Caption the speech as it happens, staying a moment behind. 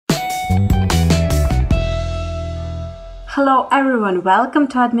Hello everyone, welcome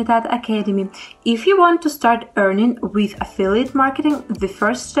to Admitad Academy. If you want to start earning with affiliate marketing, the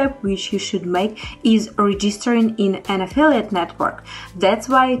first step which you should make is registering in an affiliate network. That's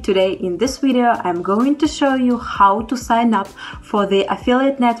why today in this video I'm going to show you how to sign up for the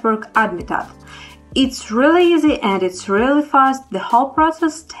affiliate network Admitad. It's really easy and it's really fast. The whole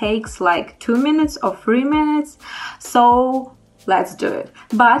process takes like 2 minutes or 3 minutes. So let's do it.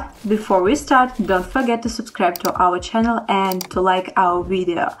 But before we start, don't forget to subscribe to our channel and to like our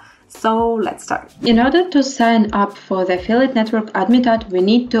video. So let's start. In order to sign up for the affiliate network Admitad, we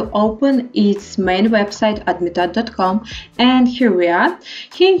need to open its main website admitad.com, and here we are.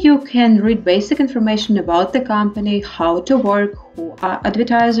 Here you can read basic information about the company, how to work, who are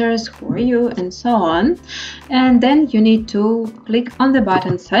advertisers, who are you, and so on. And then you need to click on the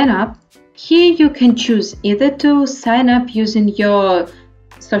button sign up. Here you can choose either to sign up using your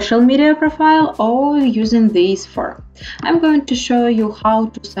social media profile or using this form. I'm going to show you how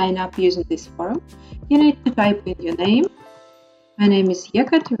to sign up using this form. You need to type in your name. My name is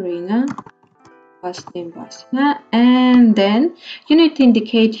Ekaterina, last name Vasina, and then you need to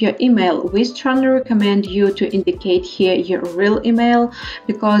indicate your email. We strongly recommend you to indicate here your real email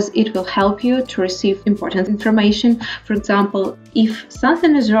because it will help you to receive important information. For example, if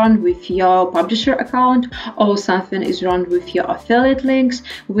something is wrong with your publisher account or something is wrong with your affiliate links,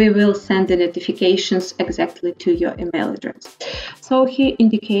 we will send the notifications exactly to your email address. So here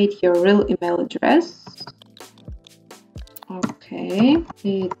indicate your real email address. Okay,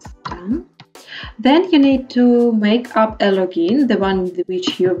 it's done. Then you need to make up a login, the one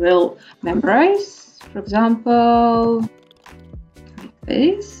which you will memorize. For example, like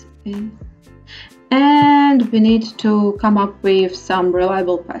this. And we need to come up with some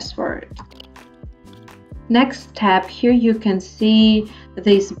reliable password. Next step, here you can see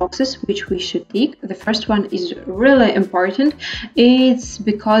these boxes which we should tick. The first one is really important. It's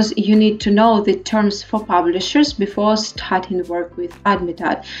because you need to know the terms for publishers before starting work with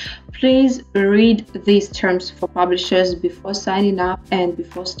Admitad. Please read these terms for publishers before signing up and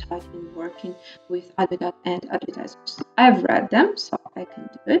before starting working with Admitad and advertisers. I've read them, so I can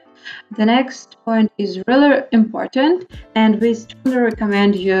do it. The next point is really important, and we strongly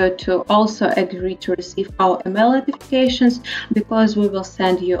recommend you to also agree to receive our email notifications because we will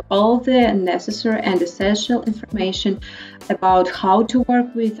send you all the necessary and essential information about how to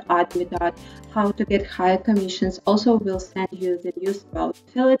work with Admitad, how to get higher commissions. Also, we'll send you the news about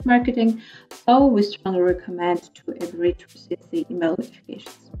affiliate marketing, so we strongly recommend to agree to receive the email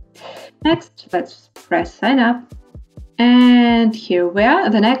notifications. Next, let's press sign up. And here we are.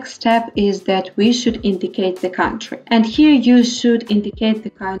 The next step is that we should indicate the country. And here you should indicate the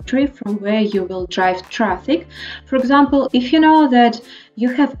country from where you will drive traffic. For example, if you know that you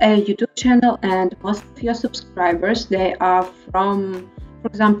have a YouTube channel and most of your subscribers, they are from, for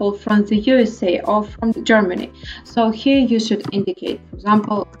example, from the USA or from Germany. So here you should indicate, for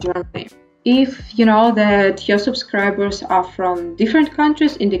example, Germany. If you know that your subscribers are from different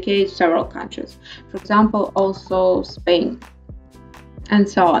countries, indicate several countries. For example, also Spain, and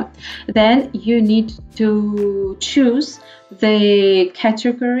so on. Then you need to choose the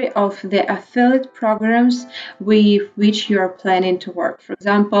category of the affiliate programs with which you are planning to work. For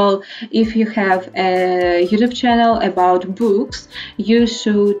example, if you have a YouTube channel about books, you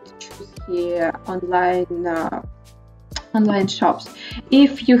should choose here online shops.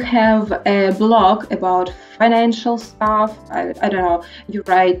 If you have a blog about financial stuff, I don't know, you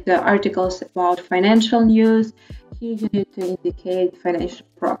write the articles about financial news, here you need to indicate financial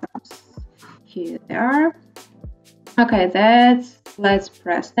programs. Here they are. Okay, let's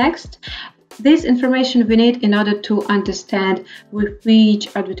press next. This information we need in order to understand with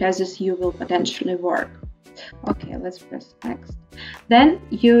which advertisers you will potentially work. Okay, let's press next. Then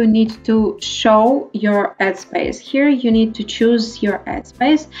you need to show your ad space. Here you need to choose your ad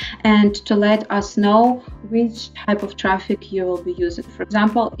space and to let us know which type of traffic you will be using. For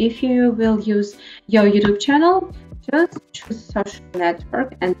example, if you will use your YouTube channel, just choose social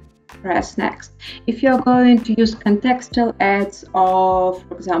network and press next. If you're going to use contextual ads or,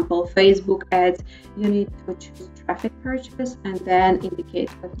 for example, Facebook ads, you need to choose traffic purchase and then indicate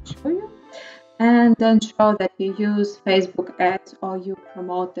what to show you. And then show that you use Facebook ads or you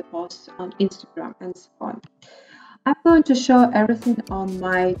promote the posts on Instagram and so on. I'm going to show everything on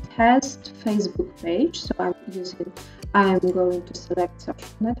my test Facebook page. So I'm going to select social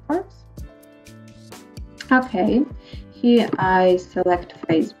networks. Okay, here I select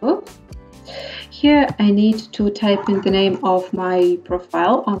Facebook. Here I need to type in the name of my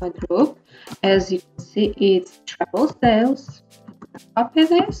profile on my group. As you can see, it's travel sales. Copy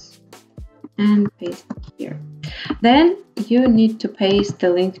this and paste it here. Then you need to paste the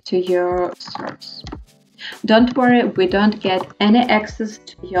link to your source. Don't worry, we don't get any access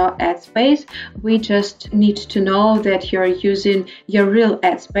to your ad space. We just need to know that you're using your real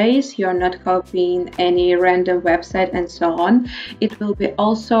ad space, you're not copying any random website and so on. It will be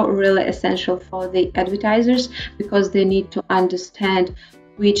also really essential for the advertisers because they need to understand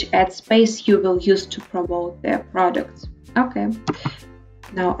which ad space you will use to promote their products. Okay,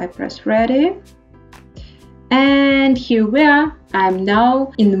 now I press ready. And here we are. I'm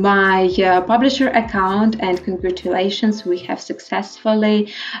now in my publisher account, and congratulations, we have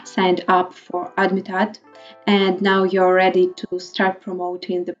successfully signed up for Admitad, and now you're ready to start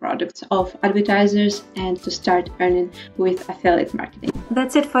promoting the products of advertisers and to start earning with affiliate marketing.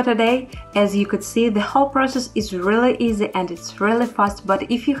 That's it for today. As you could see, the whole process is really easy and it's really fast,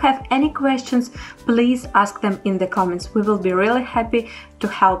 but if you have any questions, please ask them in the comments. We will be really happy to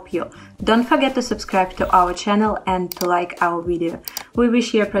help you. Don't forget to subscribe to our channel and to like our video. We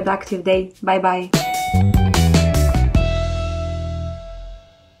wish you a productive day. Bye bye.